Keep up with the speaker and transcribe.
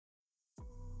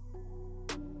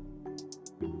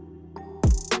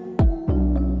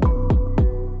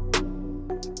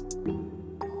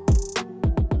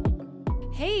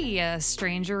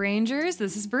Stranger Rangers.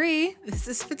 This is Bree. This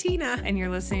is Fatina. And you're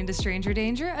listening to Stranger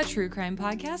Danger, a true crime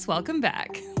podcast. Welcome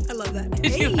back. I love that.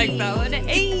 Did you like that one?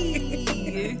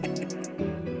 Hey!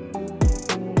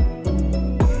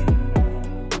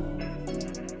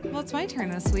 Well, it's my turn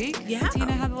this week. Yeah.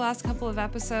 Fatina had the last couple of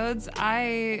episodes.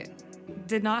 I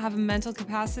did not have a mental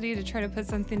capacity to try to put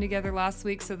something together last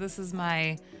week, so this is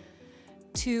my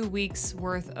 2 weeks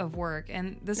worth of work.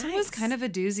 And this one was kind of a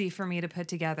doozy for me to put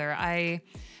together. I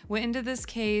went into this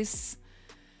case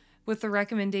with the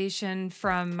recommendation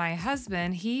from my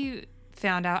husband. He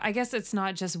found out, I guess it's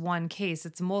not just one case,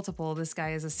 it's multiple. This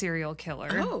guy is a serial killer.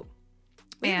 Oh.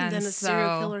 We haven't done a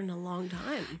serial killer in a long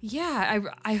time. Yeah,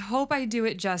 I hope I do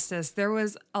it justice. There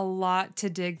was a lot to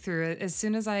dig through. As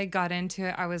soon as I got into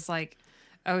it, I was like,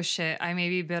 oh shit, I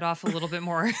maybe bit off a little bit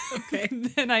more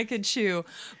than I could chew.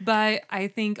 But I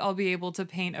think I'll be able to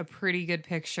paint a pretty good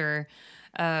picture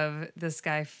of this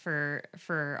guy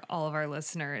for all of our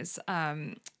listeners.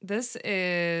 This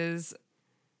is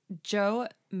Joe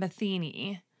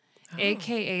Matheny,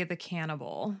 a.k.a. the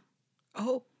Cannibal.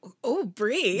 Oh,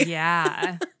 Bree.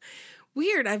 Yeah.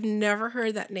 Weird. I've never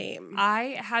heard that name.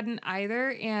 I hadn't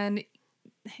either. And,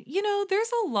 you know,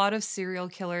 there's a lot of serial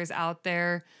killers out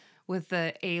there with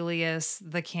the alias,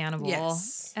 the Cannibal.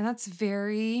 Yes. And that's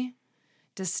very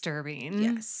disturbing.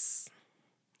 Yes.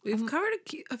 We've covered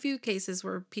a few cases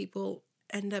where people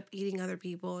end up eating other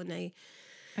people. And I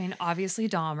mean, obviously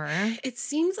Dahmer. It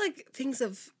seems like things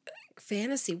of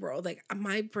fantasy world. Like,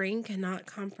 my brain cannot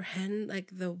comprehend, like,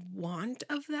 the want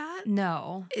of that.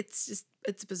 No. It's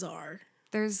bizarre.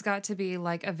 There's got to be,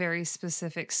 like, a very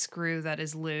specific screw that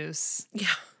is loose. Yeah.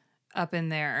 Up in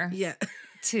there. Yeah.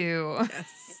 Yes.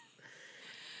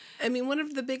 I mean, one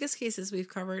of the biggest cases we've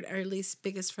covered, or at least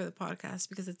biggest for the podcast,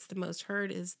 because it's the most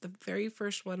heard, is the very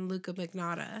first one, Luka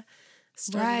Magnotta.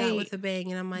 Started out with a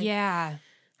bang, and I'm like, yeah.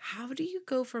 How do you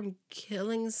go from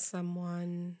killing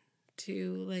someone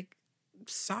to, like,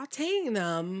 sauteing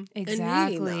them exactly.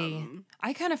 and eating them?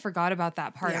 I kind of forgot about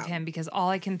that part of him because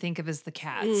all I can think of is the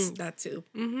cats. That too.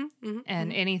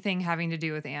 And anything having to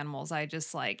do with animals, I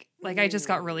just like I just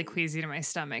got really queasy to my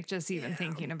stomach just even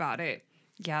thinking about it.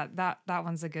 Yeah, that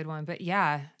one's a good one. But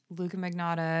yeah, Luka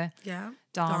Magnotta,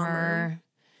 Dahmer.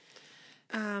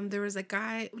 There was a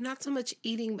guy, not so much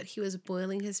eating, but he was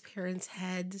boiling his parents'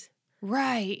 heads.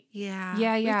 Right. Yeah.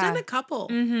 Yeah. We've done a couple,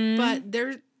 but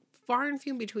they're far and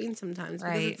few in between sometimes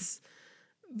because it's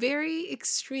very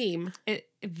extreme.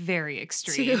 Very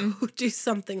extreme. To do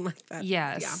something like that.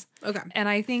 Yes. Yeah. Okay. And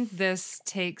I think this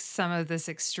takes some of this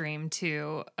extreme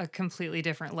to a completely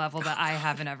different level that I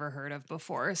haven't ever heard of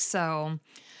before. So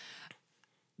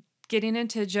getting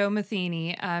into Joe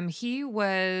Matheny, he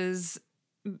was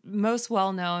most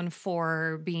well known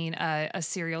for being a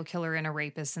serial killer and a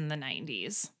rapist in the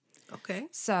 90s. Okay.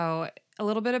 So a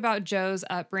little bit about Joe's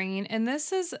upbringing, and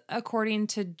this is according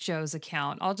to Joe's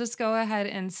account. I'll just go ahead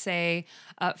and say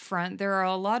up front, there are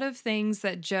a lot of things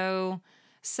that Joe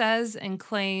says and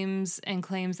claims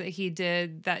that he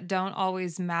did that don't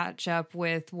always match up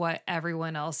with what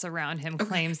everyone else around him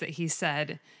claims that he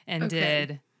said and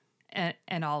did.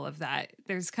 And all of that.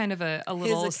 There's kind of a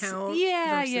little... His account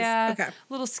versus,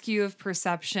 little skew of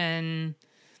perception.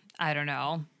 I don't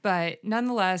know. But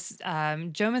nonetheless,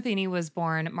 Joe Matheny was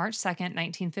born March 2nd,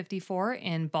 1954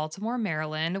 in Baltimore,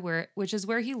 Maryland, which is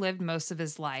where he lived most of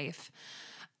his life.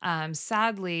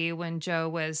 Sadly, when Joe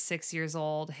was 6 years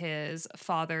old, his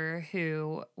father,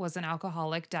 who was an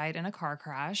alcoholic, died in a car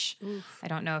crash. Oof. I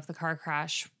don't know if the car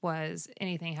crash was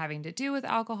anything having to do with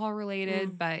alcohol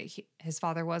related, but his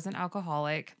father was an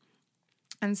alcoholic.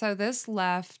 And so this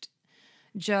left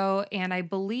Joe and I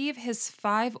believe his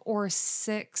 5 or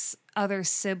 6 other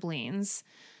siblings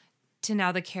to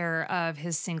now the care of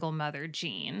his single mother,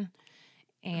 Jean.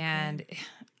 And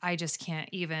I just can't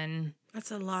even...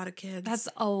 That's a lot of kids. That's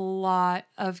a lot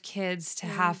of kids to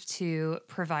have to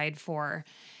provide for.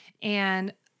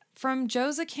 And from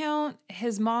Joe's account,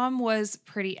 his mom was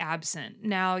pretty absent.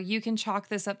 Now, you can chalk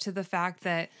this up to the fact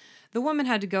that the woman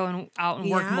had to go out and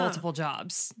work multiple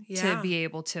jobs to be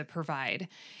able to provide.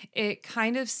 It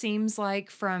kind of seems like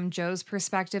from Joe's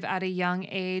perspective at a young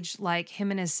age, like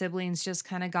him and his siblings just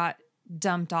kind of got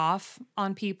dumped off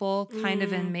on people, kind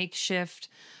of in makeshift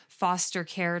foster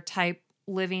care type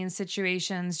living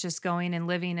situations, just going and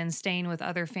living and staying with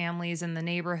other families in the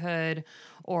neighborhood,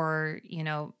 or, you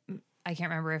know, I can't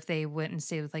remember if they went and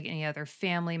stayed with like any other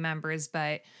family members,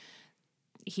 but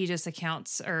he just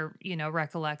accounts or, you know,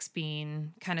 recollects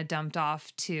being kind of dumped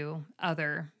off to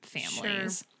other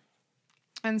families.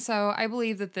 Sure. And so I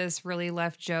believe that this really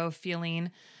left Joe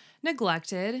feeling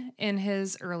neglected in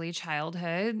his early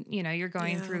childhood. You know, you're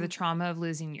going through Yeah. the trauma of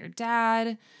losing your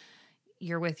dad,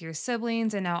 you're with your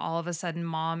siblings, and now all of a sudden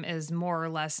mom is more or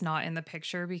less not in the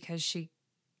picture because she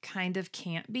kind of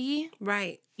can't be,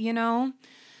 Right. you know?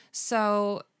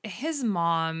 So his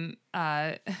mom,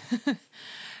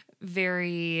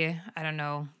 very, I don't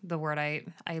know the word, I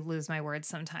lose my words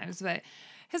sometimes, but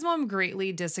his mom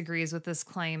greatly disagrees with this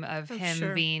claim of Oh, him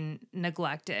sure. being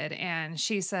neglected. And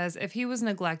she says if he was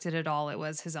neglected at all, it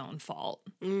was his own fault.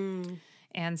 Mm.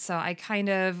 And so I kind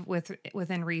of,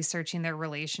 within researching their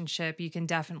relationship, you can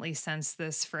definitely sense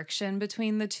this friction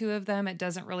between the two of them. It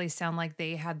doesn't really sound like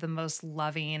they had the most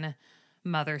loving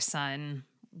mother-son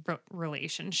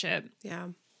relationship. Yeah.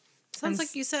 Sounds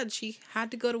like you said she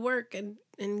had to go to work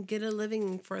and get a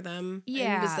living for them.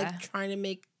 Yeah. And was like trying to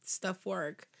make stuff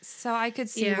work. So I could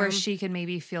see where she could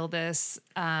maybe feel this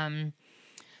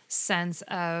sense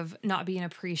of not being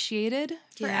appreciated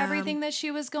for everything that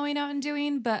she was going out and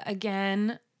doing. But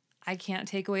again, I can't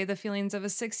take away the feelings of a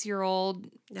 6-year-old.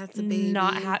 That's a baby.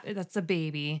 That's a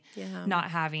baby. Yeah.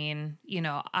 Not having,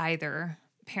 either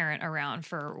parent around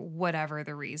for whatever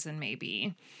the reason may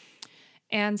be.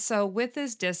 And so with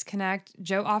this disconnect,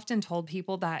 Joe often told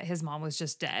people that his mom was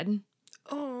just dead.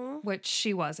 Oh. Which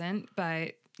she wasn't,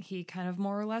 but he kind of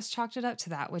more or less chalked it up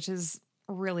to that, which is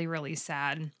really, really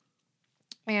sad.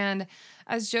 And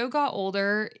as Joe got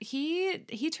older, he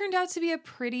turned out to be a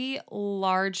pretty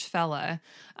large fella.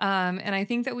 And I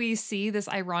think that we see this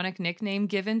ironic nickname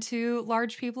given to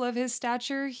large people of his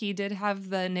stature. He did have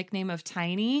the nickname of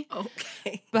Tiny.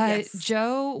 Okay. But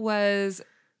Joe was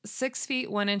 6 feet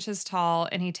 1 inches tall,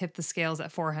 and he tipped the scales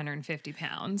at 450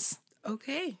 pounds.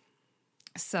 Okay.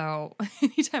 So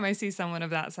anytime I see someone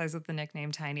of that size with the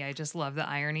nickname Tiny, I just love the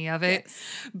irony of it. Yes.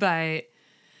 But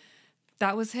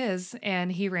that was his,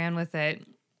 and he ran with it.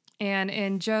 And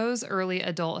in Joe's early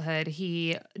adulthood,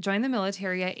 he joined the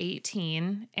military at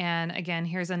 18. And again,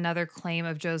 here's another claim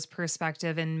of Joe's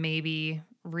perspective, and maybe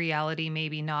reality,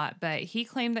 maybe not. But he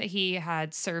claimed that he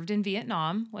had served in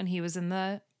Vietnam when he was in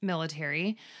the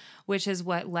military, which is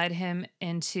what led him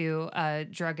into a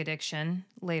drug addiction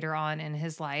later on in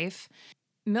his life.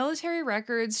 Military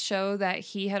records show that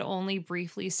he had only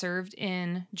briefly served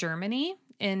in Germany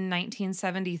in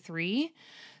 1973.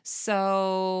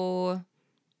 So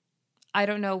I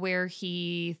don't know where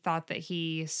he thought that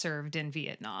he served in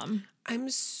Vietnam. I'm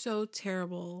so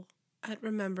terrible at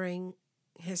remembering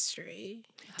history,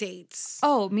 dates.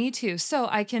 Oh, me too. So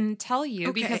I can tell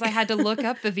you because I had to look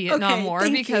up the Vietnam War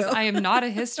because I am not a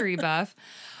history buff.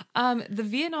 The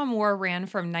Vietnam War ran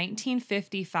from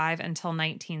 1955 until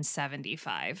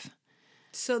 1975.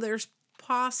 So there's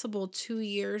possible 2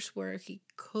 years where he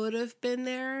could have been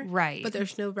there. Right. But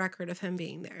there's no record of him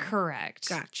being there. Correct.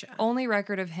 Gotcha. Only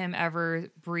record of him ever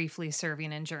briefly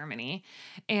serving in Germany.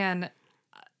 And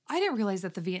I didn't realize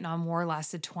that the Vietnam War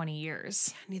lasted 20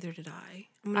 years. Yeah, neither did I.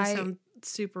 I'm going to sound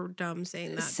super dumb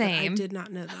saying that. Same. But I did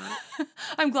not know that.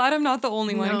 I'm glad I'm not the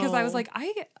only one because I was No. like,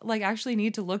 I actually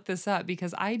need to look this up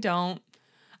because I don't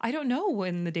know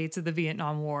when the dates of the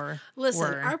Vietnam War Listen,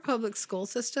 were. our public school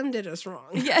system did us wrong.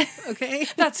 Yeah. Okay?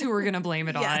 That's who we're going to blame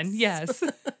it on. Yes. Yes.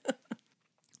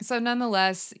 So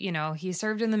nonetheless, he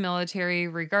served in the military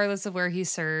regardless of where he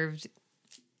served.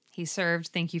 He served.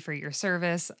 Thank you for your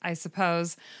service, I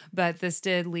suppose. But this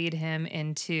did lead him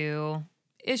into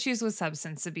issues with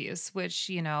substance abuse, which,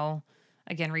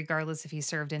 again, regardless if he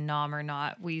served in Nam or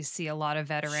not, we see a lot of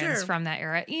veterans from that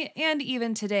era and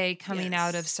even today coming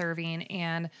out of serving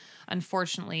and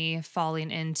unfortunately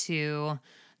falling into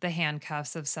the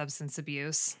handcuffs of substance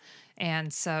abuse.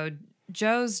 And so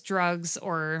Joe's drugs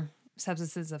or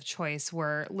substances of choice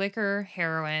were liquor,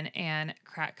 heroin, and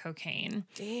crack cocaine.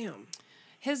 Damn.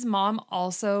 His mom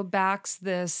also backs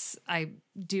this, I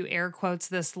do air quotes,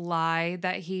 this lie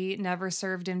that he never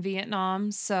served in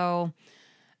Vietnam. So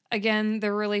again,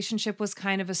 the relationship was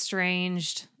kind of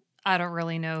estranged. I don't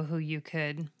really know who you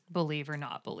could believe or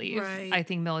not believe. Right. I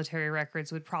think military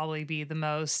records would probably be the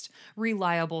most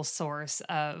reliable source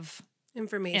of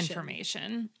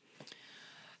information.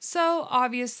 So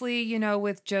obviously,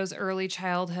 with Joe's early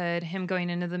childhood, him going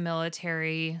into the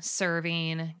military,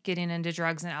 serving, getting into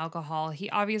drugs and alcohol, he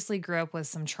obviously grew up with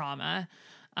some trauma.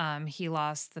 He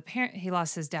lost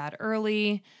his dad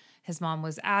early. His mom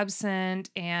was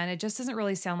absent, and it just doesn't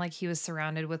really sound like he was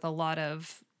surrounded with a lot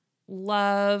of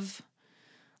love.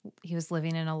 He was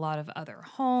living in a lot of other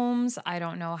homes. I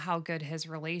don't know how good his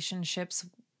relationships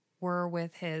were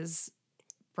with his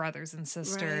brothers and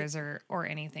sisters or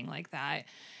anything like that.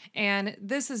 And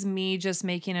this is me just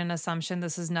making an assumption.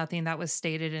 This is nothing that was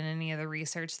stated in any of the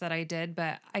research that I did,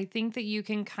 but I think that you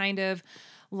can kind of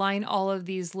line all of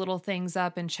these little things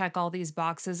up and check all these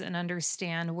boxes and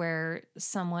understand where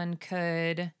someone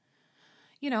could,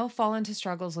 fall into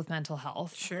struggles with mental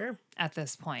health. Sure. At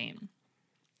this point.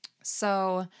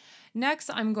 So next,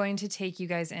 I'm going to take you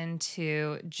guys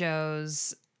into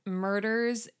Joe's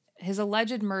murders, his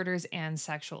alleged murders and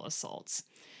sexual assaults.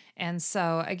 And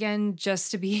so again, just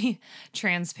to be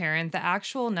transparent, the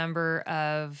actual number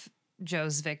of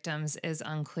Joe's victims is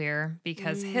unclear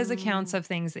because his accounts of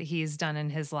things that he's done in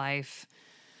his life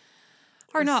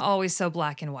are not always so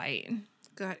black and white.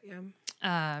 Got you.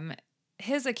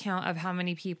 His account of how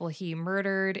many people he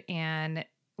murdered and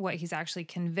what he's actually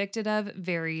convicted of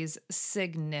varies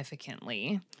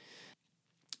significantly.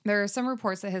 There are some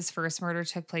reports that his first murder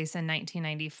took place in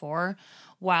 1994,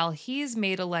 while he's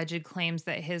made alleged claims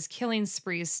that his killing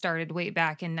sprees started way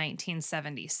back in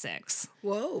 1976.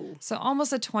 Whoa. So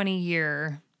almost a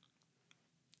 20-year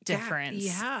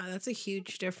difference. That's a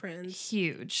huge difference.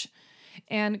 Huge.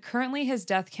 And currently his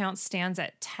death count stands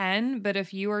at 10, but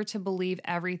if you are to believe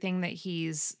everything that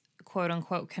he's quote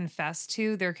unquote confessed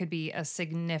to, there could be a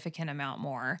significant amount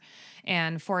more.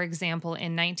 And for example,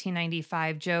 in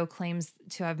 1995, Joe claims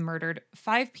to have murdered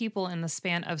 5 people in the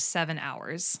span of 7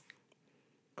 hours.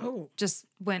 Oh. Just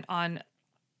went on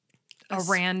a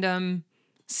random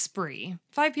spree.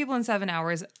 5 people in 7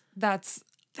 hours. That's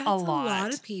a lot. A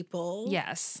lot of people.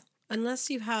 Yes. Unless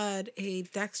you had a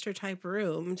Dexter type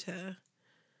room to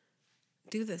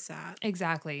do this at.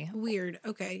 Exactly. Weird.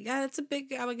 Okay. Yeah, that's a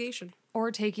big allegation.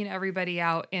 Or taking everybody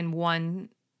out in one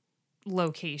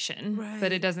location. Right.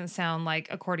 But it doesn't sound like,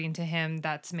 according to him,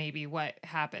 that's maybe what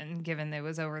happened, given it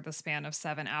was over the span of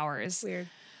 7 hours. Weird.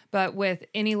 But with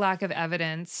any lack of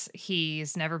evidence,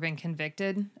 he's never been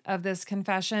convicted of this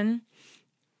confession.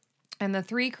 And the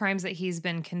 3 crimes that he's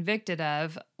been convicted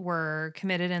of were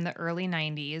committed in the early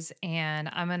 90s. And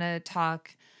I'm going to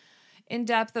talk in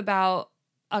depth about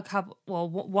a couple, well,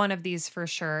 one of these for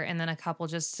sure, and then a couple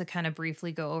just to kind of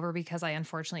briefly go over because I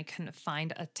unfortunately couldn't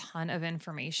find a ton of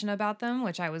information about them,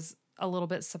 which I was a little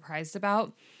bit surprised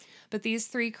about. But these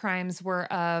 3 crimes were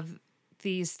of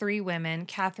these 3 women,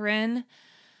 Catherine,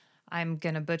 I'm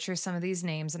going to butcher some of these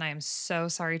names, and I am so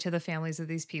sorry to the families of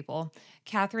these people.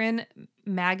 Catherine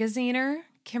Magaziner,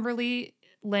 Kimberly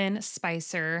Lynn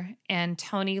Spicer, and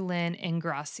Tony Lynn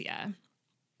Ingracia.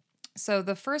 So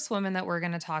the first woman that we're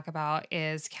going to talk about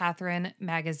is Catherine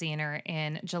Magaziner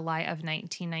in July of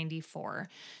 1994.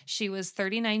 She was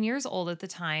 39 years old at the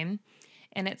time,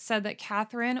 and it said that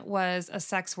Catherine was a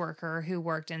sex worker who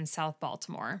worked in South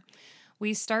Baltimore.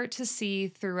 We start to see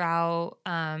throughout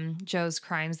Joe's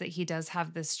crimes that he does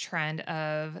have this trend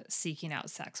of seeking out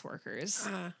sex workers.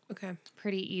 Okay.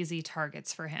 Pretty easy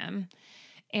targets for him.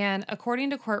 And according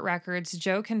to court records,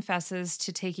 Joe confesses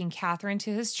to taking Catherine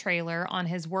to his trailer on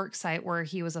his work site where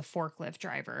he was a forklift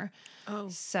driver. Oh.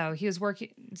 So he was working,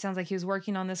 sounds like he was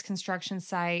working on this construction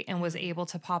site and was able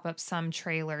to pop up some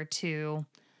trailer to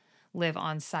live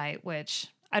on site, which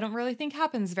I don't really think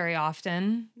happens very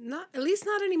often. At least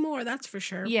not anymore, that's for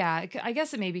sure. Yeah, I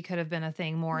guess it maybe could have been a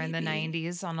thing more in the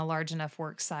 90s on a large enough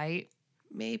work site.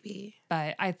 Maybe.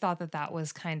 But I thought that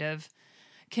was kind of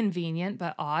convenient,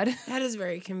 but odd. That is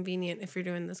very convenient if you're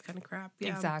doing this kind of crap.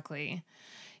 Yeah. Exactly.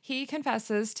 He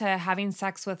confesses to having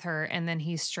sex with her and then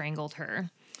he strangled her.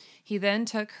 He then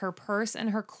took her purse and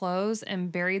her clothes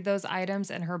and buried those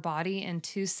items and her body in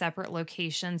 2 separate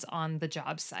locations on the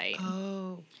job site.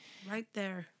 Oh, right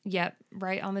there. Yep,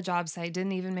 right on the job site.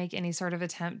 Didn't even make any sort of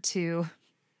attempt to.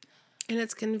 And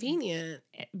it's convenient.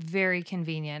 Very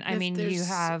convenient. I mean, you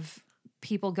have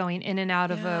people going in and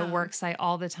out of a work site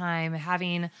all the time.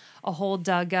 Having a hole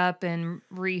dug up and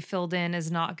refilled in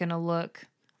is not going to look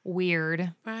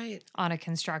weird on a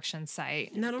construction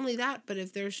site. Not only that, but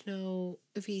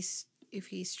if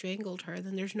he strangled her,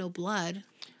 then there's no blood.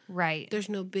 Right. There's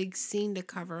no big scene to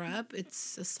cover up.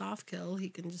 It's a soft kill. He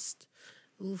can just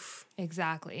oof.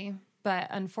 Exactly. But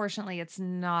unfortunately, it's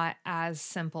not as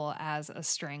simple as a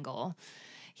strangle.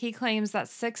 He claims that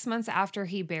 6 months after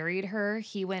he buried her,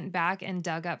 he went back and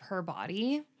dug up her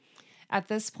body. At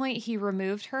this point, he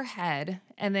removed her head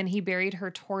and then he buried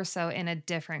her torso in a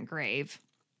different grave.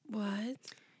 What?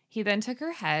 He then took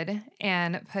her head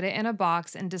and put it in a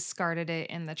box and discarded it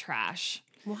in the trash.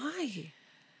 Why?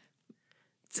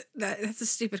 That's a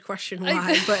stupid question.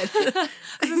 Why? But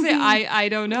I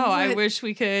don't know. What? I wish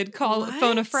we could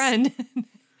phone a friend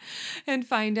and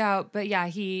find out. But yeah,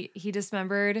 he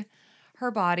dismembered her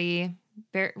body,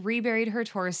 reburied her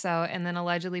torso, and then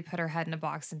allegedly put her head in a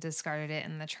box and discarded it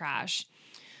in the trash.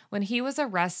 When he was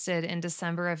arrested in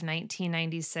December of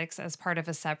 1996 as part of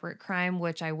a separate crime,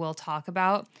 which I will talk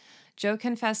about, Joe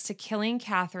confessed to killing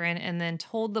Catherine and then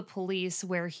told the police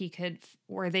where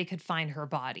they could find her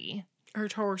body. Her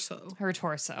torso. Her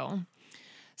torso.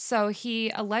 So he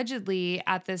allegedly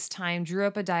at this time drew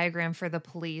up a diagram for the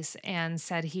police and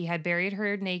said he had buried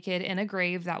her naked in a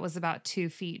grave that was about 2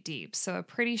 feet deep. So a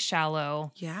pretty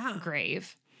shallow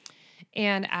grave.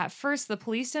 And at first, the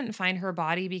police didn't find her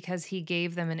body because he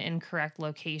gave them an incorrect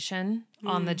location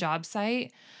on the job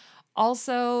site.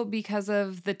 Also, because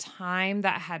of the time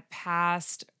that had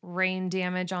passed, rain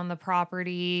damage on the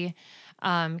property,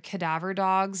 cadaver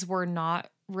dogs were not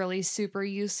really super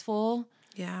useful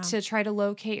to try to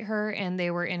locate her, and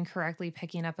they were incorrectly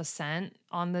picking up a scent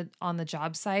on the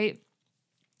job site.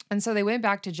 And so they went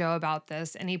back to Joe about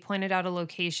this, and he pointed out a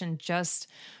location just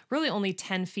really only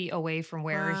 10 feet away from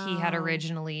where he had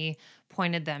originally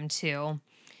pointed them to.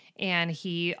 And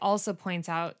he also points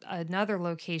out another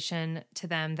location to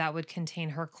them that would contain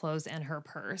her clothes and her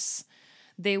purse.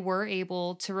 They were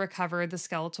able to recover the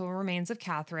skeletal remains of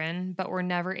Catherine, but were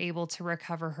never able to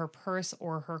recover her purse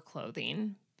or her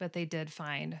clothing. But they did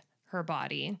find her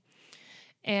body.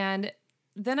 And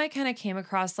then I kind of came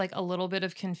across like a little bit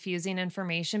of confusing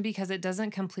information because it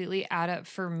doesn't completely add up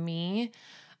for me.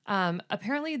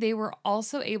 Apparently, they were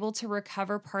also able to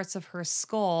recover parts of her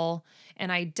skull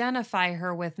and identify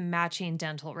her with matching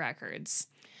dental records.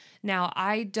 Now,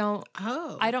 I don't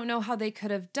know how they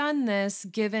could have done this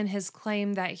given his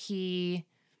claim that he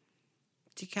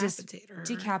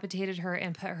decapitated her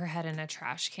and put her head in a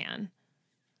trash can.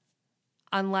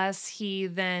 Unless he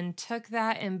then took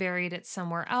that and buried it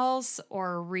somewhere else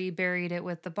or reburied it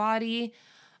with the body.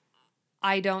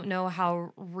 I don't know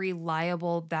how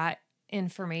reliable that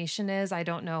information is. I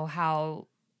don't know how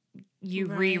you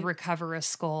recover a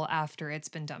skull after it's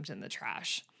been dumped in the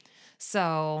trash.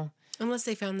 So unless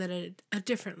they found that at a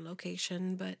different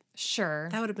location, but sure,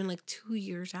 that would have been like 2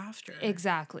 years after.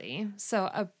 Exactly. So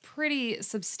a pretty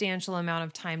substantial amount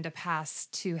of time to pass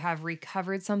to have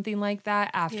recovered something like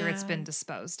that after it's been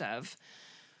disposed of.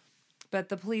 But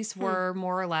the police were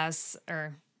more or less,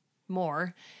 or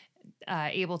more,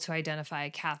 able to identify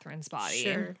Catherine's body.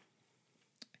 Sure.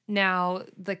 Now,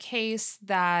 the case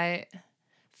that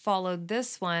followed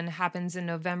this one happens in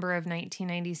November of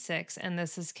 1996, and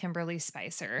this is Kimberly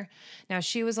Spicer. Now,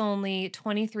 she was only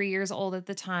 23 years old at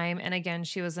the time, and again,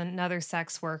 she was another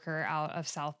sex worker out of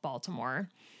South Baltimore.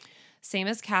 Same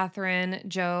as Catherine,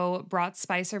 Joe brought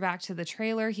Spicer back to the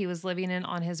trailer he was living in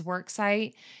on his work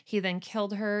site. He then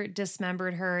killed her,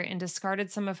 dismembered her, and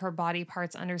discarded some of her body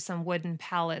parts under some wooden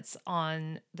pallets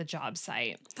on the job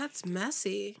site. That's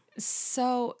messy.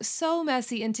 So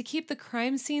messy. And to keep the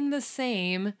crime scene the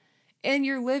same, and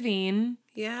you're living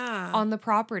on the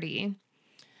property.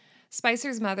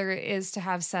 Spicer's mother is to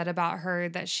have said about her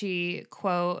that she,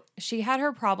 quote, she had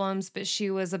her problems, but she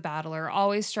was a battler,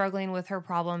 always struggling with her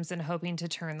problems and hoping to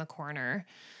turn the corner.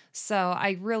 So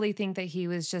I really think that he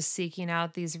was just seeking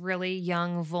out these really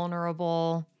young,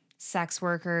 vulnerable sex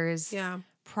workers,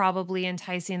 probably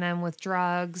enticing them with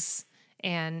drugs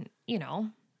and,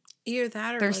 either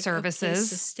that or their like services. A place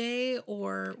to stay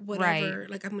or whatever.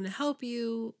 Like, I'm going to help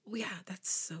you. Yeah,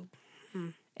 that's so...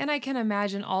 And I can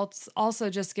imagine also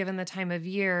just given the time of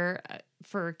year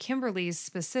for Kimberly's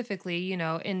specifically,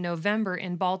 in November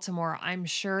in Baltimore, I'm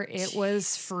sure it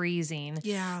was freezing.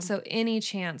 Yeah. So any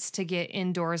chance to get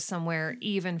indoors somewhere,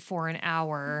 even for an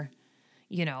hour,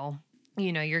 you're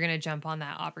going to jump on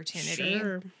that opportunity.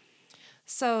 Sure.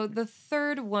 So the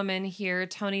third woman here,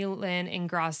 Toni Lynn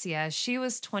Ingracia, she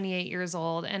was 28 years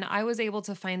old, and I was able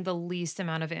to find the least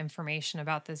amount of information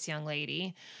about this young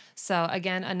lady. So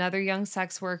again, another young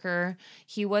sex worker.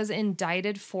 He was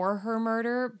indicted for her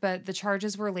murder, but the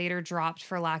charges were later dropped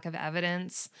for lack of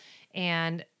evidence.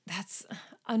 And that's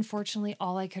unfortunately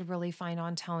all I could really find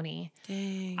on Toni.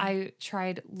 Dang. I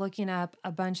tried looking up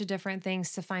a bunch of different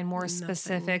things to find more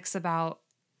specifics about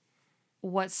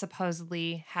what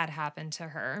supposedly had happened to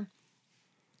her.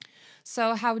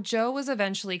 So how Joe was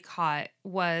eventually caught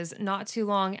was not too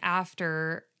long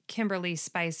after Kimberly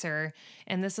Spicer,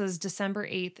 and this was December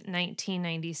 8th,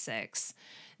 1996.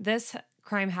 This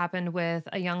crime happened with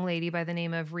a young lady by the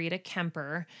name of Rita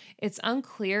Kemper. It's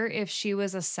unclear if she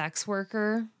was a sex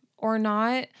worker or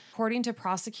not. According to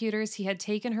prosecutors, he had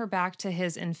taken her back to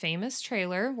his infamous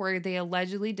trailer where they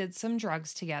allegedly did some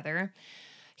drugs together.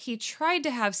 He tried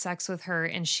to have sex with her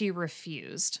and she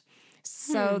refused.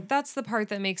 So that's the part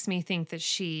that makes me think that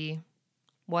she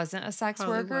wasn't a sex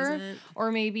worker.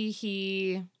 Or maybe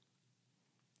he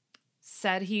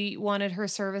said he wanted her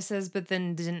services, but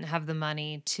then didn't have the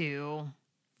money to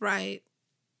right.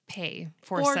 pay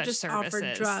for Or such just services.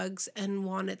 offered drugs and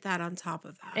wanted that on top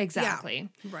of that. Exactly.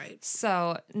 Yeah, right.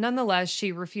 So, nonetheless,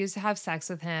 she refused to have sex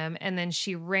with him, and then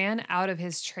she ran out of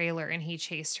his trailer and he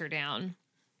chased her down.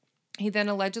 He then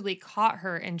allegedly caught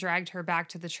her and dragged her back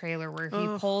to the trailer where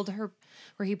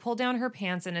he pulled down her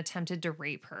pants and attempted to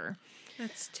rape her.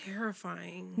 That's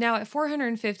terrifying. Now, at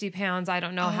 450 pounds, I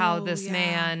don't know how this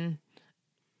man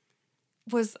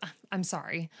was, I'm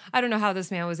sorry. I don't know how this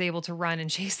man was able to run and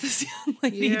chase this young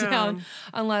lady down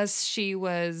unless she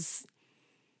was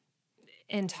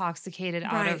intoxicated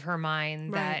out of her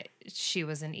mind that she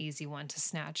was an easy one to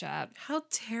snatch up. How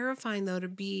terrifying, though, to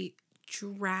be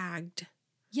dragged.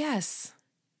 Yes.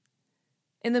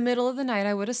 In the middle of the night,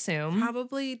 I would assume.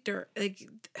 Probably, like,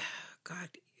 God,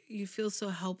 you feel so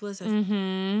helpless.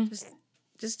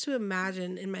 Just to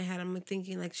imagine in my head, I'm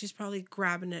thinking like she's probably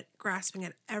grasping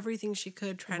at everything she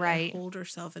could, trying to hold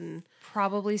herself, and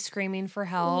probably screaming for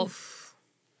help. Oof.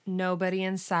 Nobody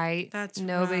in sight. That's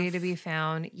nobody rough. To be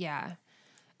found. Yeah,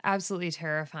 absolutely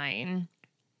terrifying.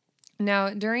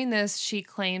 Now, during this, she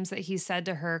claims that he said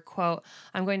to her, quote,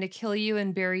 "I'm going to kill you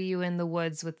and bury you in the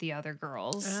woods with the other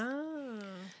girls." Oh.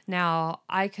 Now,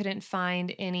 I couldn't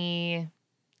find any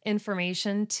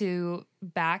information to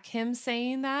back him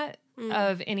saying that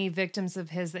of any victims of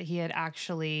his that he had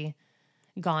actually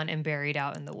gone and buried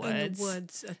out in the woods. In the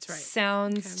woods, that's right.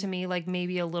 Sounds to me like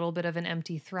maybe a little bit of an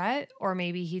empty threat, or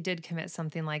maybe he did commit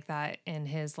something like that in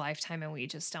his lifetime and we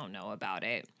just don't know about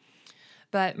it.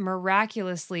 But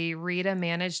miraculously, Rita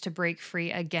managed to break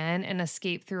free again and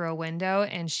escape through a window,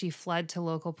 and she fled to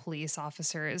local police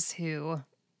officers who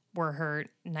were her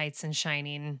knights in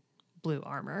shining blue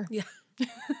armor. Yeah.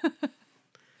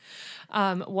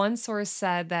 One source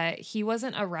said that he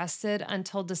wasn't arrested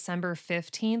until December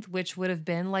 15th, which would have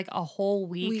been like a whole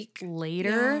week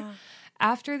later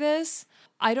after this.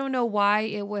 I don't know why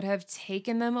it would have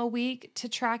taken them a week to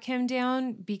track him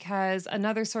down, because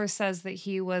another source says that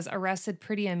he was arrested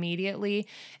pretty immediately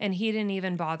and he didn't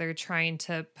even bother trying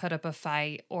to put up a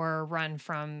fight or run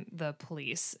from the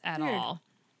police at all.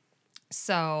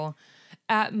 So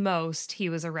at most, he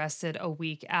was arrested a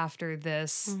week after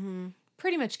this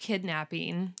pretty much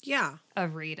kidnapping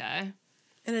of Rita.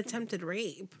 An attempted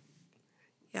rape.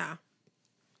 Yeah.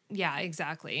 Yeah,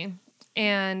 exactly.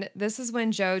 And this is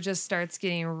when Joe just starts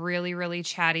getting really, really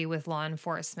chatty with law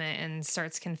enforcement and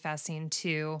starts confessing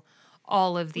to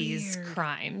all of these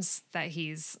crimes that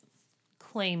he's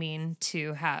claiming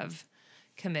to have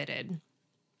committed.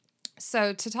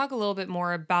 So to talk a little bit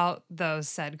more about those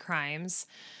said crimes,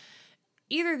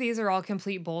 either these are all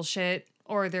complete bullshit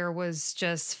or there was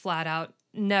just flat out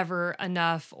never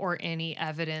enough or any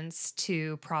evidence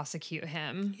to prosecute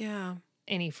him. Yeah.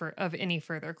 Any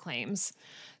further claims.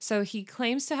 So he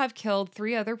claims to have killed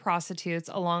 3 other prostitutes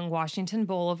along Washington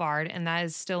Boulevard, and that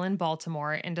is still in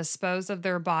Baltimore, and disposed of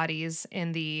their bodies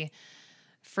in the,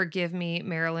 forgive me,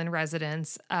 Maryland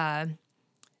residence,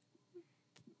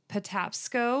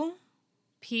 Patapsco,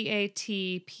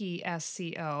 Patpsco,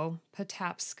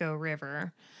 Patapsco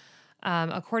River.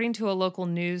 According to a local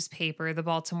newspaper, the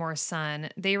Baltimore Sun,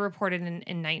 they reported in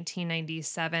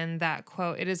 1997 that,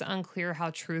 quote, "It is unclear how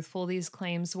truthful these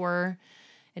claims were.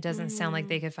 It doesn't sound like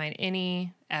they could find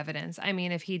any evidence." I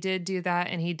mean, if he did do that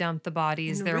and he dumped the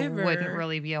bodies, there wouldn't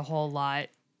really be a whole lot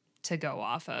to go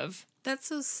off of. That's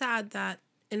so sad that,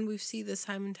 and we've seen this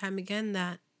time and time again,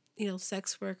 that, you know,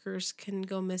 sex workers can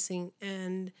go missing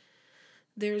and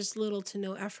there's little to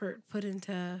no effort put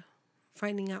into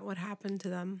finding out what happened to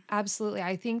them. Absolutely.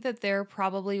 I think that they're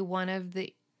probably one of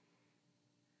the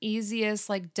easiest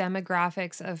like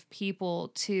demographics of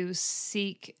people to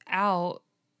seek out,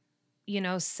 you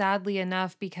know, sadly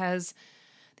enough, because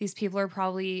these people are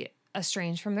probably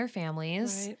estranged from their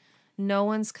families. Right. No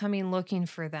one's coming looking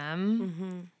for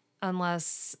them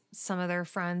unless some of their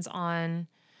friends on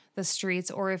the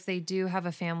streets, or if they do have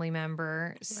a family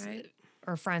member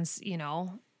or friends, you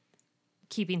know,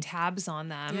 keeping tabs on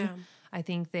them. Yeah. I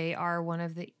think they are one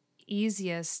of the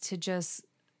easiest to just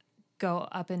go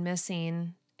up and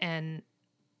missing and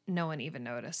no one even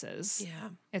notices. Yeah.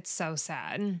 It's so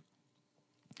sad.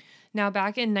 Now,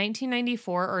 back in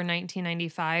 1994 or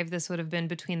 1995, this would have been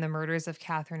between the murders of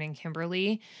Catherine and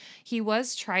Kimberly. He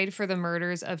was tried for the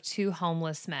murders of 2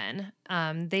 homeless men.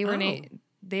 They were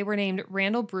named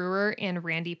Randall Brewer and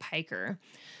Randy Piker.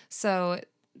 So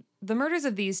the murders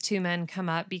of these 2 men come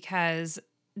up because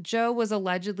Joe was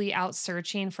allegedly out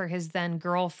searching for his then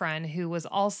girlfriend, who was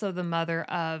also the mother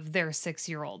of their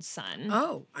 6-year-old son.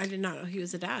 Oh, I did not know he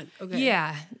was a dad. Okay.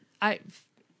 Yeah. I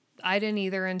didn't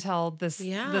either until this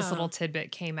little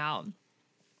tidbit came out.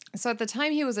 So at the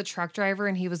time he was a truck driver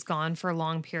and he was gone for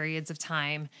long periods of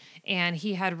time, and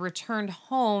he had returned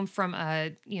home from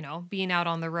being out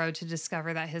on the road to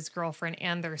discover that his girlfriend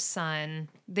and their son,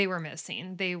 they were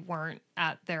missing. They weren't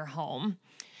at their home.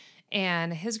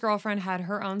 And his girlfriend had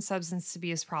her own substance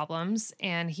abuse problems,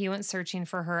 and he went searching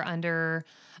for her under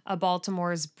a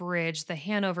Baltimore's bridge, the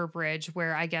Hanover Bridge,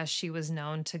 where I guess she was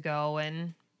known to go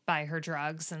and buy her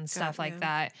drugs and stuff like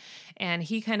that. And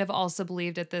he kind of also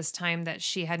believed at this time that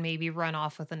she had maybe run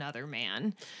off with another man.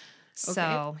 Okay.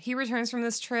 So he returns from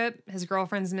this trip. His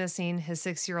girlfriend's missing. His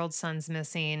 6-year-old son's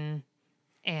missing.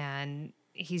 And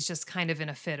he's just kind of in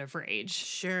a fit of rage.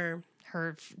 Sure.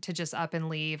 Her to just up and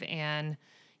leave. And,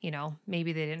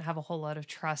 maybe they didn't have a whole lot of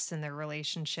trust in their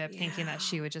relationship, thinking that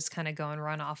she would just kind of go and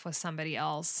run off with somebody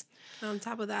else. And on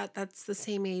top of that, that's the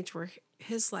same age where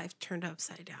his life turned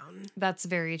upside down. That's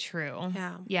very true.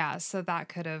 Yeah. Yeah. So that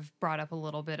could have brought up a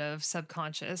little bit of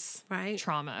subconscious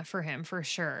trauma for him, for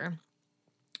sure.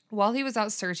 While he was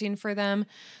out searching for them,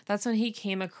 that's when he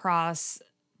came across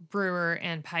Brewer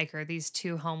and Piker, these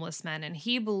two homeless men, and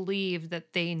he believed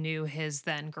that they knew his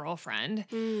then girlfriend.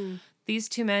 These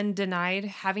two men denied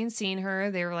having seen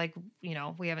her. They were like,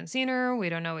 we haven't seen her. We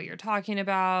don't know what you're talking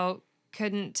about.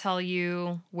 Couldn't tell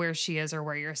you where she is or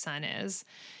where your son is.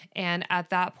 And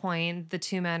at that point, the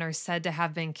two men are said to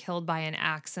have been killed by an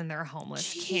axe in their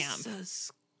homeless camp.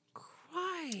 Jesus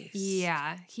Christ.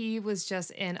 Yeah, he was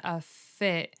just in a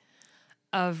fit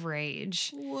of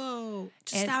rage. Whoa.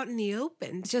 Just out in the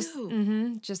open,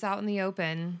 too. Just out in the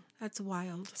open. That's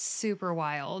wild. Super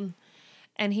wild.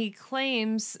 And he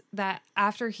claims that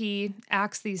after he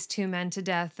axed these two men to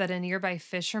death, that a nearby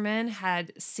fisherman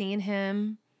had seen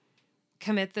him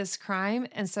commit this crime.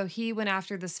 And so he went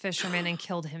after this fisherman and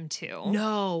killed him too.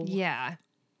 No. Yeah.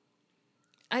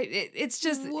 It's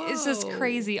just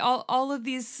crazy. All of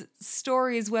these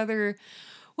stories, whether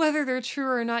they're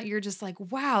true or not, you're just like,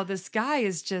 wow, this guy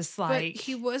is just like. But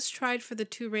he was tried for the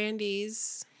two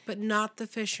Randys, but not the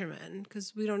fisherman,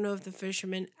 because we don't know if the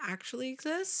fisherman actually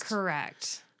exists.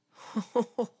 Correct.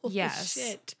 Yes.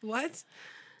 Shit. What?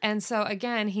 And so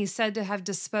again, he's said to have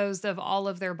disposed of all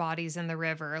of their bodies in the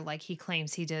river, like he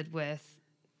claims he did with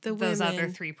those other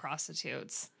 3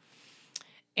 prostitutes.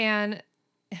 And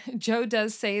Joe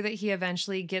does say that he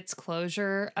eventually gets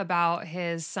closure about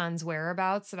his son's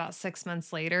whereabouts about 6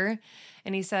 months later.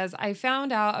 And he says, I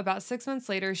found out about 6 months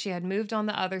later she had moved on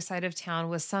the other side of town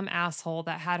with some asshole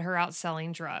that had her out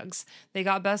selling drugs. They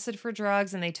got busted for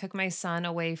drugs and they took my son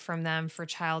away from them for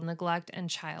child neglect and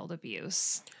child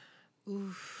abuse.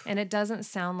 Oof. And it doesn't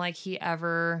sound like he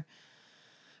ever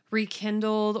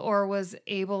rekindled or was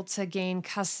able to gain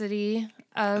custody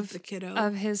of the kiddo,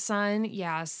 of his son.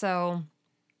 Yeah, so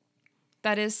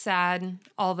that is sad,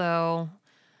 although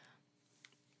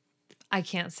I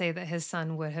can't say that his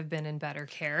son would have been in better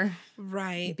care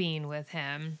being with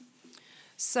him.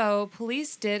 So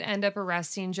police did end up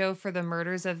arresting Joe for the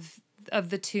murders of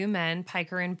the two men,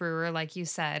 Piker and Brewer, like you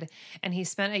said, and he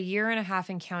spent 1.5 years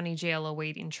in county jail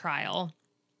awaiting trial.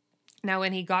 Now,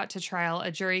 when he got to trial, a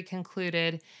jury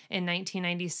concluded in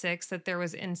 1996 that there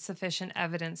was insufficient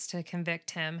evidence to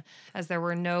convict him, as there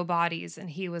were no bodies and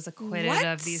he was acquitted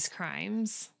of these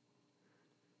crimes.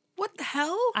 What the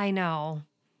hell? I know.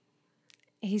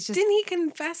 He's just... Didn't he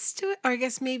confess to it? Or I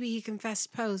guess maybe he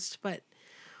confessed post, but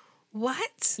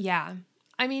what? Yeah.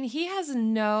 I mean, he has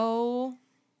no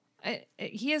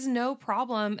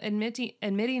problem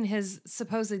admitting his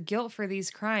supposed guilt for these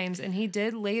crimes, and he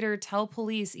did later tell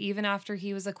police, even after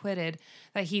he was acquitted,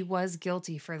 that he was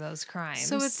guilty for those crimes.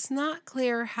 So it's not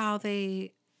clear how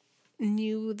they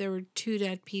knew there were 2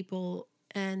 dead people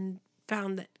and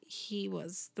found that he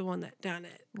was the one that done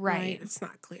it. Right? It's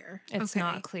not clear. It's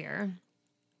not clear.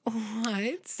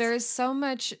 What? There is so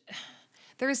much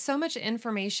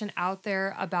information out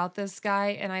there about this guy,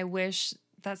 and I wish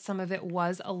that some of it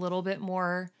was a little bit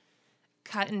more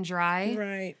cut and dry.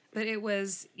 Right. But it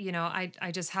was,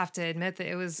 I just have to admit that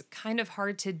it was kind of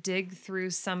hard to dig through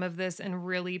some of this and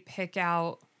really pick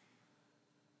out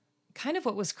kind of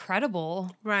what was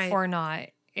credible or not.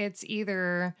 It's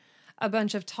either a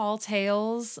bunch of tall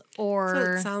tales or... So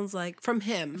it sounds like from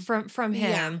him. From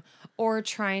him. Or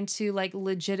trying to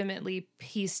legitimately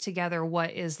piece together what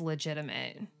is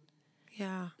legitimate.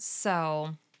 Yeah.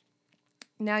 So...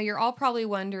 Now, you're all probably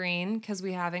wondering, because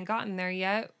we haven't gotten there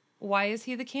yet, why is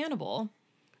he the cannibal?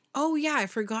 Oh, yeah, I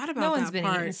forgot about that part. No one's been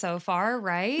eaten so far,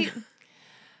 right?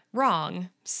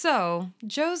 Wrong. So,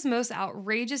 Joe's most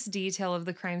outrageous detail of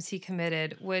the crimes he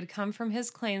committed would come from his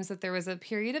claims that there was a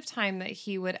period of time that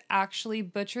he would actually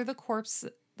butcher the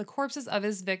the corpses of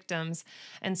his victims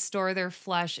and store their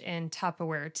flesh in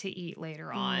Tupperware to eat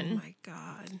later on. Oh my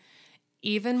God.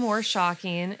 Even more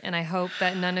shocking, and I hope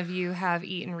that none of you have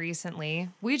eaten recently.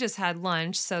 We just had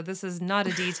lunch, so this is not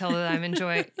a detail that I'm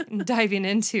diving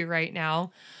into right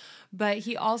now. But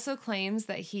he also claims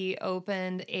that he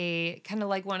opened a kind of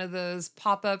like one of those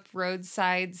pop-up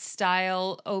roadside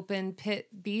style open pit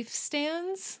beef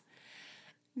stands.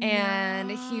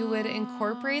 And he would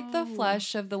incorporate the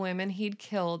flesh of the women he'd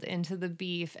killed into the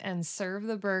beef and serve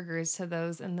the burgers to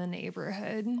those in the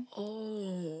neighborhood.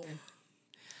 Oh.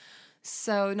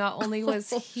 So not only was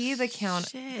he the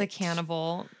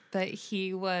cannibal, but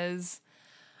he was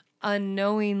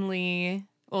knowingly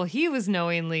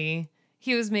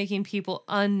making people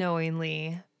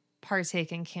unknowingly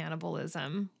partake in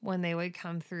cannibalism when they would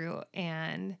come through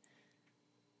and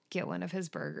get one of his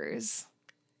burgers.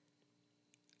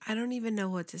 I don't even know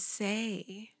what to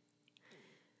say.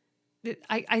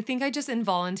 I think I just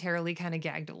involuntarily kind of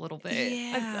gagged a little bit.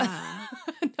 Yeah.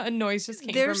 A noise just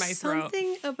came from my throat. There's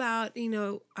something about,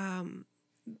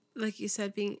 like you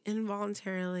said, being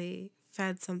involuntarily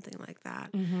fed something like that,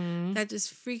 that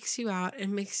just freaks you out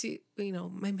and makes you,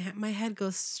 my head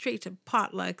goes straight to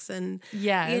potlucks and,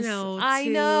 yes, I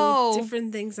know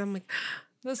different things. I'm like,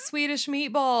 the Swedish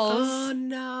meatballs. Oh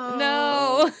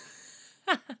no.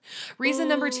 Reason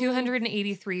number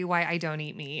 283 why I don't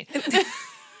eat meat.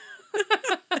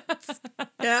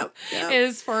 Yep.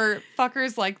 Is for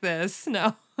fuckers like this.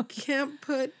 No. Can't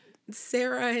put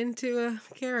Sarah into a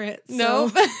carrot. So.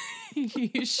 Nope.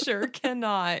 You sure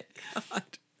cannot. God.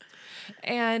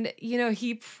 And,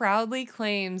 he proudly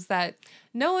claims that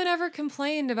no one ever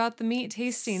complained about the meat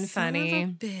tasting funny. Son of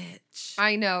a bitch.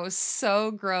 I know.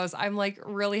 So gross. I'm like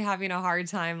really having a hard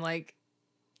time, like,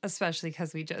 especially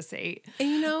because we just ate.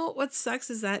 And what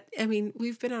sucks is that,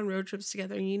 we've been on road trips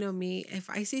together and me, if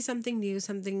I see something new,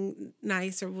 something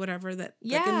nice or whatever that,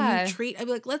 like a new treat, I'd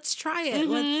be like, let's try it.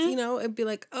 Let's, it'd be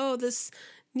like, oh, this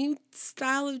new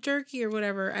style of jerky or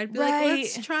whatever. I'd be like,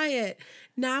 let's try it.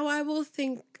 Now I will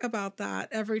think about that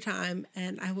every time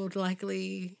and I will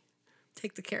likely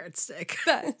take the carrot stick.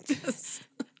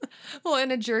 Well,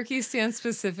 in a jerky stand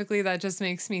specifically, that just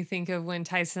makes me think of when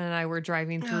Tyson and I were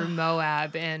driving through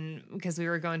Moab, and because we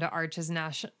were going to Arches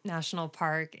National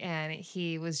Park, and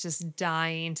he was just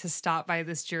dying to stop by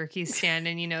this jerky stand,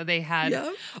 and they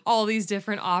had all these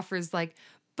different offers like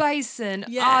bison,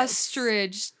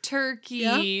 ostrich,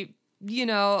 turkey,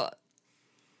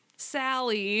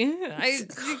 Sally.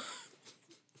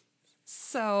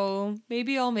 So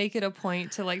maybe I'll make it a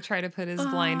point to like try to put his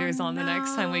blinders on the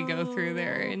next time we go through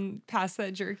there and pass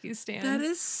that jerky stand. That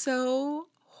is so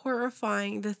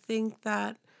horrifying to think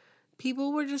that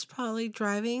people were just probably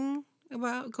going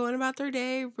about their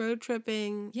day, road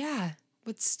tripping. Yeah.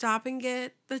 Would stop and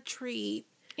get the treat.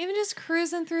 Even just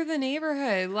cruising through the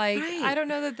neighborhood. Like, I don't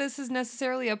know that this is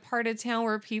necessarily a part of town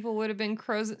where people would have been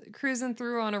cruising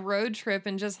through on a road trip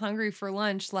and just hungry for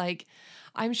lunch. Like,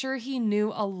 I'm sure he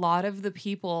knew a lot of the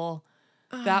people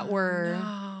that were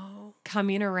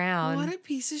coming around. What a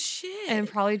piece of shit. And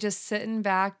probably just sitting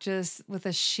back just with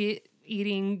a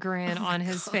shit-eating grin on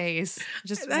his face.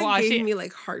 Just that watching. Gave me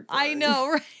like heartburn. I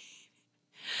know, right?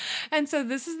 And so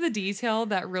this is the detail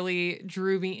that really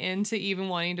drew me into even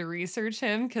wanting to research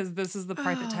him, because this is the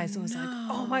part that Tyson was like,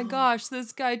 oh my gosh,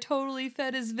 this guy totally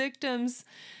fed his victims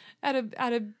at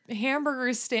a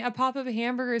hamburger stand, a pop-up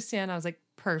hamburger stand. I was like,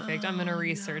 perfect. I'm going to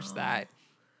research that.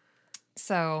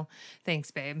 So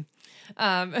thanks, babe.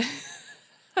 That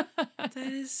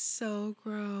is so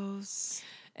gross.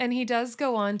 And he does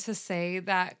go on to say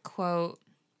that, quote,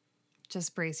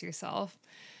 just brace yourself.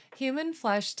 Human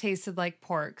flesh tasted like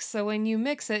pork, so when you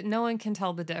mix it, no one can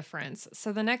tell the difference.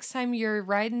 So the next time you're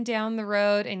riding down the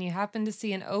road and you happen to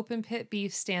see an open pit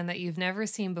beef stand that you've never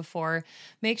seen before,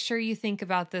 make sure you think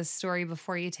about this story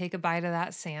before you take a bite of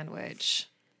that sandwich.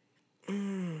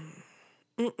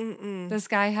 This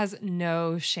guy has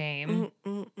no shame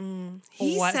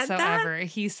whatsoever.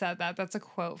 He said that. That's a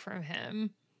quote from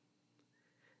him.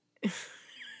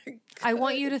 I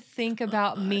want you to think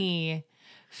about me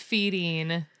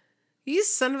feeding. You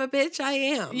son of a bitch, I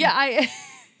am. Yeah,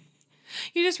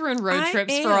 you just ruined road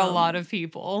trips for a lot of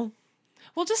people.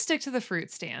 We'll just stick to the fruit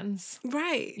stands.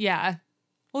 Right. Yeah.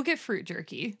 We'll get fruit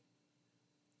jerky.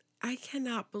 I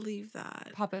cannot believe that.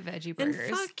 Pop-up veggie burgers.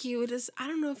 And fuck you. I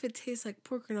don't know if it tastes like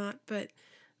pork or not, but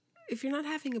if you're not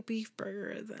having a beef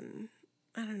burger, then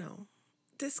I don't know.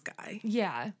 This guy.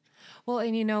 Yeah. Well,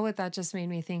 and you know what that just made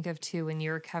me think of too, when you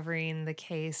were covering the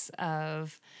case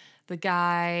of the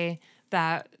guy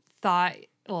that thought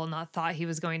well, not thought he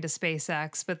was going to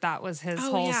SpaceX, but that was his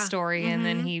whole story. And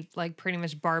then he like pretty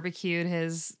much barbecued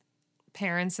his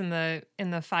parents in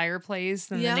the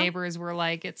fireplace, and the neighbors were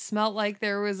like, it smelled like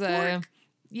there was a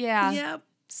Yep.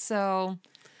 So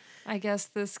I guess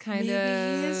this kind of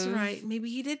maybe he is right. Maybe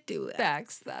he did do it.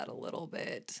 Backs that a little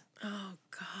bit. Oh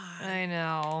God. I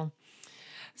know.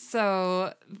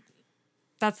 So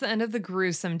that's the end of the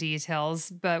gruesome details,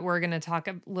 but we're going to talk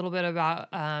a little bit about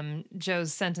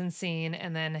Joe's sentencing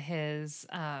and then his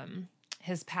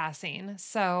passing.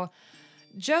 So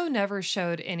Joe never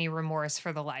showed any remorse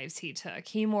for the lives he took.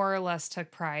 He more or less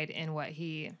took pride in what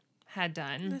he had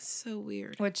done. That's so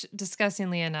weird. Which,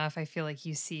 disgustingly enough, I feel like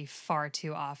you see far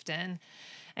too often.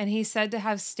 And he said to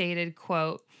have stated,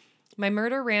 quote, "My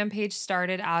murder rampage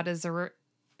started out as And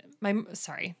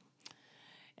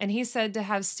he said to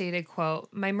have stated, quote,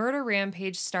 "My murder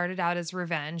rampage started out as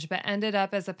revenge, but ended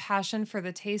up as a passion for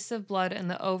the taste of blood and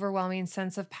the overwhelming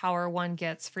sense of power one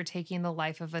gets for taking the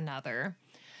life of another."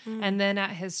 And then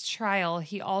at his trial,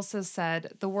 he also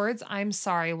said, "The words 'I'm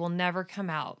sorry' will never come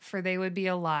out, for they would be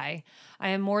a lie. I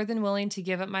am more than willing to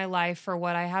give up my life for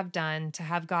what I have done, to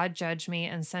have God judge me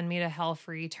and send me to hell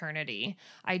for eternity.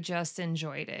 I just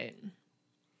enjoyed it."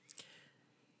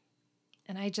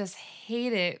 And I just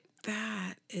hate it.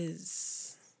 I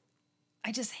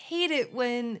just hate it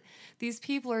when these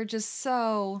people are just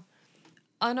so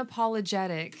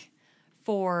unapologetic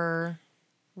for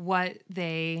what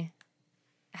they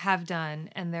have done,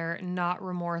 and they're not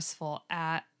remorseful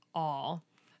at all.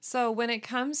 So when it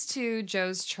comes to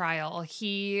Joe's trial,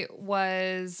 he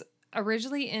was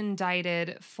originally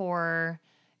indicted for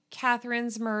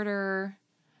Catherine's murder,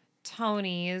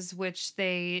 Tony's, which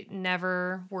they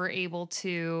never were able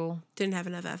to... Didn't have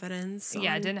enough evidence.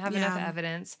 Didn't have enough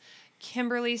evidence.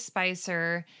 Kimberly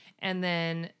Spicer, and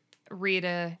then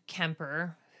Rita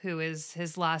Kemper, who is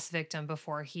his last victim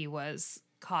before he was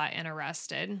caught and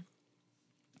arrested.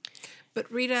 But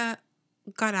Rita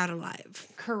got out alive.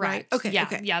 Correct. Right? Okay.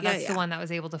 Yeah, that's the one that was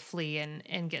able to flee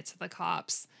and get to the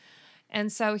cops.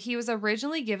 And so he was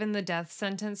originally given the death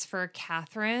sentence for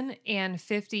Catherine and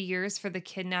 50 years for the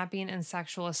kidnapping and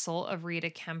sexual assault of Rita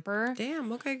Kemper.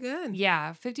 Damn, okay, good.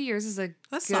 Yeah, 50 years is a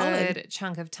good solid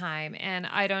chunk of time. And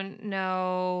I don't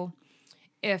know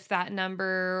if that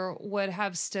number would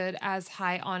have stood as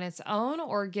high on its own,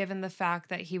 or given the fact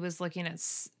that he was looking at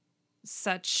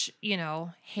such,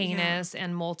 heinous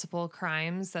and multiple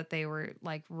crimes that they were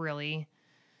like really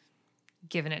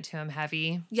giving it to him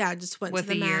heavy. Yeah, just went with to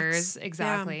the years. Max.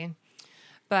 Exactly. Yeah.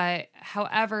 But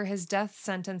however, his death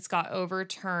sentence got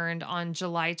overturned on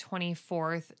July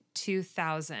 24th,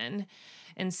 2000.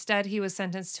 Instead, he was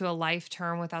sentenced to a life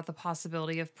term without the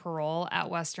possibility of parole at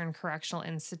Western Correctional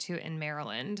Institute in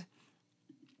Maryland.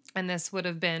 And this would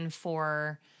have been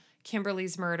for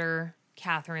Kimberly's murder,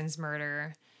 Catherine's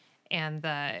murder, and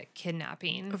the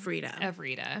kidnapping of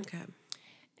Rita. Okay.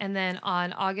 And then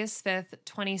on August 5th,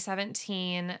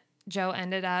 2017, Joe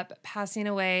ended up passing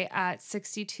away at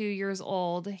 62 years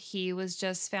old. He was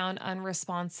just found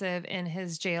unresponsive in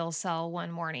his jail cell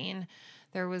one morning.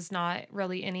 There was not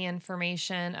really any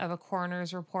information of a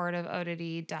coroner's report of, did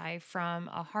he die from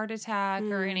a heart attack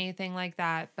or anything like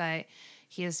that, but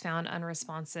he is found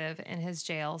unresponsive in his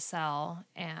jail cell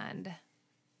and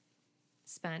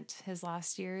spent his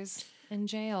last years in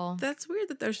jail. That's weird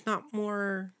that there's not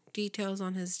more details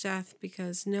on his death,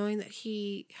 because knowing that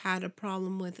he had a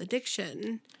problem with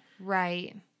addiction,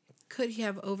 right? Could he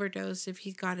have overdosed if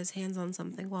he got his hands on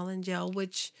something while in jail?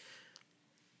 Which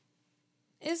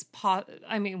is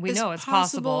we know it's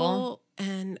possible.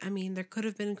 And I mean, there could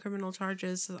have been criminal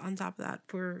charges on top of that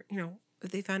for if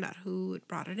they found out who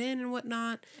brought it in and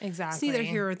whatnot. Exactly. It's neither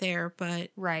here or there, but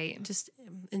right. Just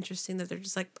interesting that they're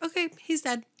just like, okay, he's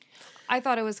dead. I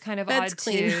thought it was kind of odd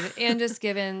too, and just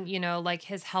given like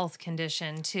his health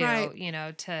condition too, right.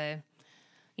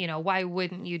 Why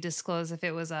wouldn't you disclose if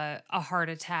it was a heart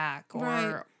attack or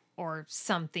right. or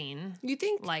something? You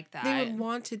think like that they would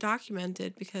want to document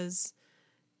it, because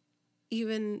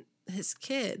even his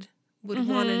kid would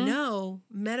want to know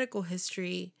medical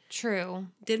history. True.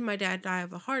 Did my dad die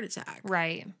of a heart attack?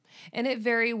 Right. And it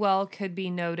very well could be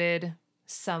noted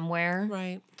somewhere.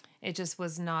 Right. It just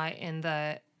was not in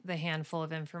the handful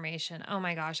of information. Oh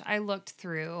my gosh. I looked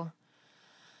through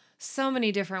so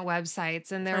many different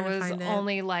websites, and there was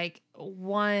only like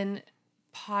one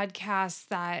podcast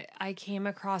that I came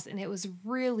across, and it was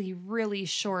really, really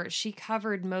short. She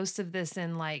covered most of this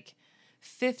in like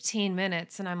 15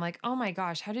 minutes. And I'm like, oh my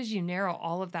gosh, how did you narrow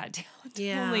all of that down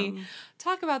to only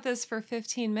talk about this for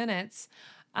 15 minutes?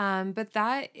 But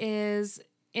that is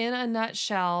in a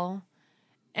nutshell.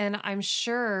 And I'm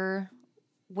sure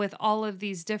with all of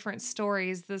these different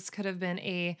stories, this could have been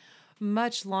a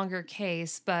much longer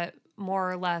case, but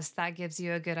more or less that gives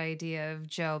you a good idea of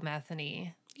Joe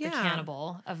Metheny, the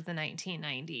cannibal of the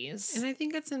 1990s. And I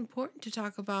think it's important to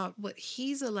talk about what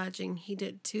he's alleging he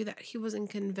did too, that he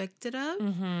wasn't convicted of.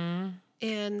 Mm-hmm.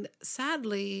 And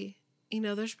sadly,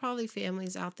 there's probably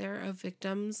families out there of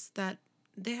victims that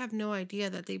they have no idea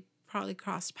that they probably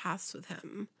crossed paths with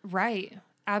him. Right.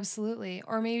 Absolutely.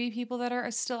 Or maybe people that are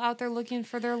still out there looking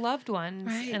for their loved ones.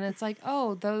 Right. And it's like,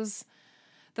 oh, those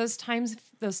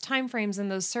time frames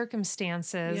and those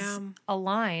circumstances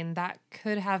align. That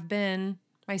could have been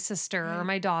my sister or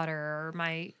my daughter or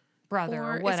my brother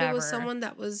or whatever. If it was someone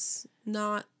that was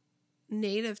not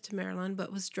native to Maryland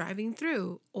but was driving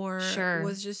through or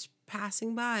was just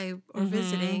passing by or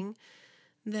visiting,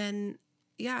 then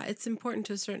it's important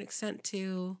to a certain extent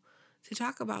to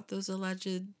talk about those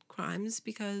alleged crimes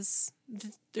because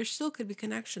there still could be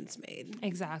connections made.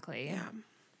 Exactly. Yeah.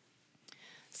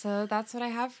 So that's what I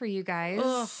have for you guys.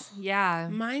 Ugh. Yeah.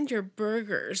 Mind your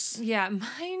burgers. Yeah,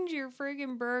 mind your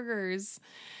friggin' burgers.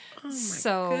 Oh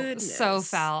my goodness. So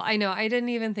foul. I know. I didn't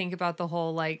even think about the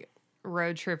whole like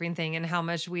road tripping thing and how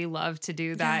much we love to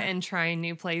do that and trying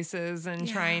new places and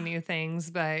trying new things.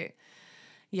 But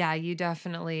yeah, you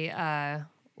definitely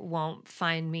won't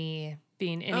find me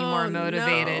being any more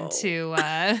motivated to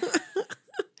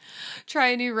try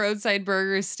a new roadside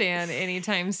burger stand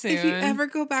anytime soon. If you ever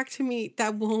go back to meat,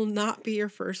 that will not be your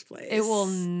first place. It will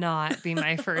not be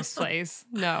my first place.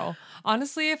 No.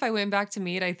 Honestly, if I went back to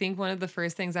meat, I think one of the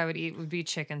first things I would eat would be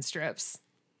chicken strips.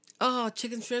 Oh,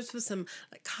 chicken strips with some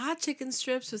hot chicken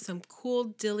strips with some cool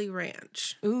dilly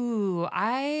ranch. Ooh,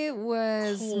 I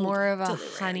was more of a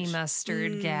honey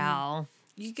mustard gal.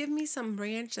 You give me some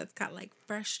ranch that's got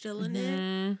fresh dill in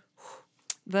it.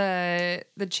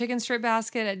 The chicken strip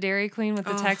basket at Dairy Queen with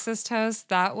the Texas toast,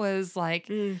 that was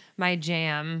my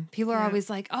jam. People are always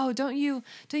like, "Oh, don't you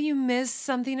miss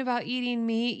something about eating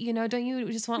meat? Don't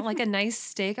you just want a nice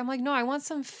steak?" I'm like, "No, I want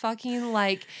some fucking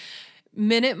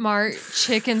Minute Mart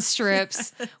chicken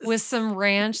strips with some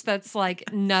ranch that's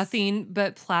nothing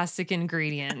but plastic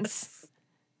ingredients."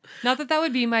 Not that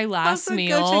would be my last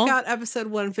meal. Go check out episode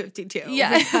 152.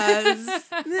 Yeah. Because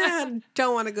I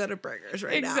don't want to go to burgers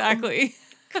right now. Exactly.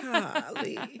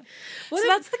 Golly. So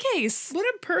that's the case. What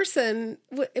a person.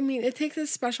 It takes a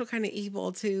special kind of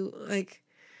evil to,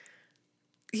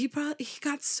 he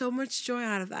got so much joy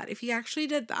out of that. If he actually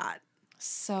did that.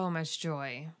 So much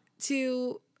joy.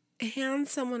 To hand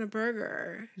someone a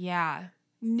burger. Yeah.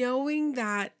 Knowing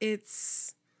that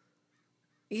it's,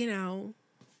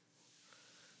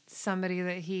 somebody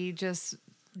that he just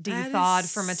de-thawed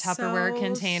from a Tupperware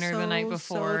container the night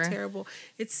before. So terrible.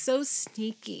 It's so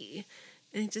sneaky.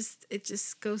 And it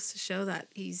just goes to show that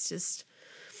he's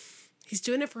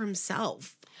doing it for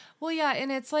himself. Well, yeah,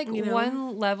 and it's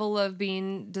one level of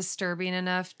being disturbing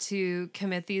enough to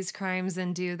commit these crimes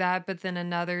and do that, but then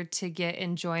another to get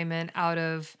enjoyment out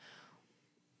of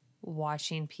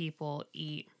watching people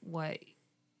eat what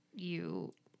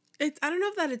you... I don't know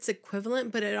if that it's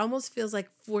equivalent, but it almost feels like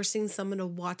forcing someone to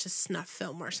watch a snuff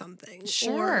film or something.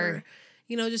 Sure.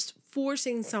 Or, just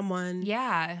forcing someone.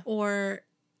 Yeah. Or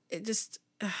it just,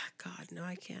 God, no,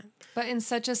 I can't. But in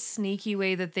such a sneaky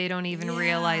way that they don't even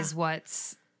realize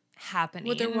what's happening.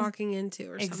 What they're walking into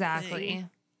or something. Exactly.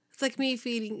 It's like me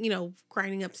feeding,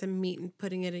 grinding up some meat and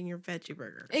putting it in your veggie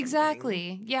burger.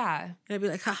 Exactly. Yeah. And I'd be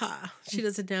like, haha, she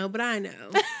doesn't know, but I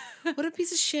know. What a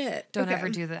piece of shit. Don't ever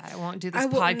do that. I won't do this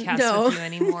podcast with you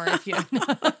anymore. If you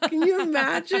Can you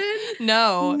imagine?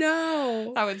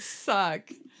 No. That would suck.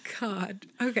 God.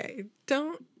 Okay.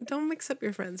 Don't mix up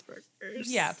your friends'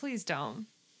 burgers. Yeah, please don't.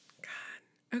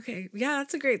 God. Okay. Yeah,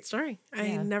 that's a great story.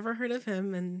 I never heard of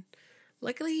him, and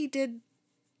luckily he did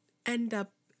end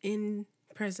up in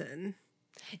prison.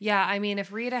 Yeah,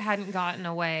 if Rita hadn't gotten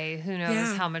away, who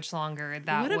knows how much longer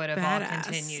that would have all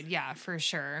continued. Yeah, for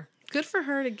sure. Good for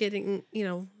her to getting,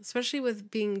 especially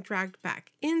with being dragged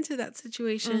back into that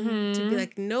situation, to be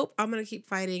like, nope, I'm going to keep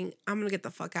fighting. I'm going to get the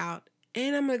fuck out.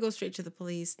 And I'm going to go straight to the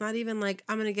police. Not even I'm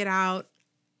going to get out.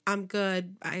 I'm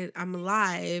good. I'm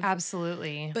alive.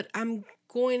 Absolutely. But I'm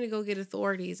going to go get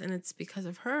authorities. And it's because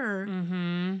of her.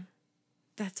 Mm-hmm.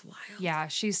 That's wild. Yeah,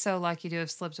 she's so lucky to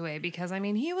have slipped away because,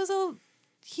 he was a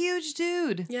huge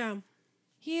dude. Yeah.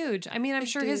 Huge. I'm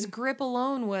sure his grip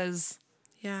alone was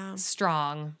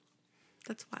strong.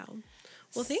 That's wild.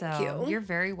 Well, thank you. You're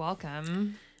very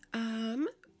welcome.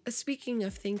 Speaking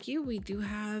of thank you, we do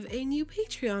have a new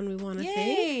Patreon we want to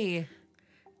Yay! thank.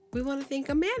 We want to thank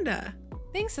Amanda.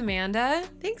 Thanks, Amanda.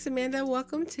 Thanks, Amanda.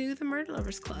 Welcome to the Murder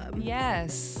Lovers Club.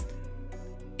 Yes.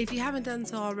 If you haven't done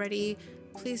so already,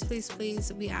 please, please,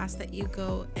 please, we ask that you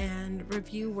go and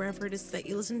review wherever it is that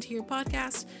you listen to your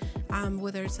podcast,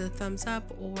 whether it's a thumbs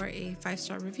up or a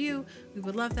 5-star review. We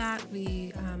would love that.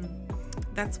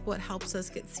 That's what helps us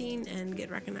get seen and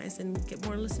get recognized and get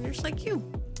more listeners like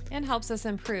you. And helps us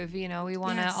improve. We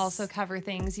want to also cover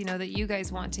things, that you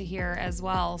guys want to hear as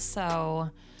well. So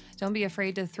don't be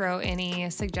afraid to throw any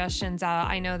suggestions out.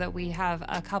 I know that we have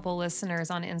a couple listeners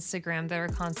on Instagram that are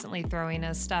constantly throwing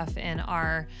us stuff in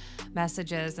our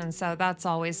messages. And so that's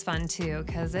always fun too,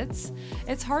 because it's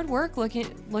hard work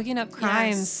looking up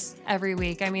crimes every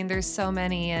week. I mean, there's so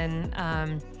many,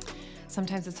 and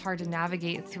sometimes it's hard to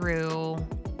navigate through.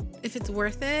 If it's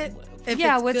worth it. If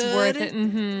what's good, worth it.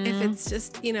 Mm-hmm. If it's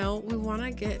just, we want to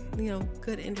get,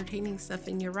 good entertaining stuff.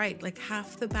 And you're right. Like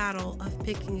half the battle of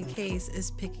picking a case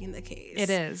is picking the case. It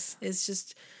is. It's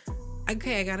just,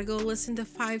 okay, I got to go listen to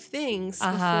 5 things before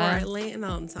I land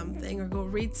on something, or go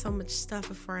read so much stuff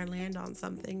before I land on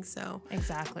something. So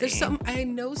exactly. I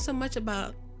know so much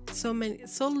about so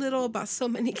little about so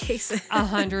many cases.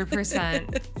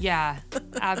 100%. Yeah,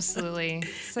 absolutely.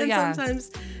 So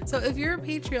sometimes, if you're a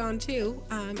Patreon too,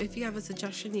 if you have a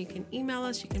suggestion, you can email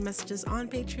us, you can message us on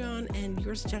Patreon, and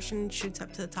your suggestion shoots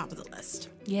up to the top of the list.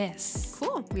 Yes.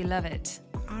 Cool. We love it.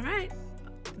 All right.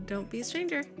 Don't be a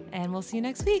stranger. And we'll see you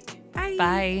next week. Bye.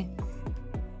 Bye.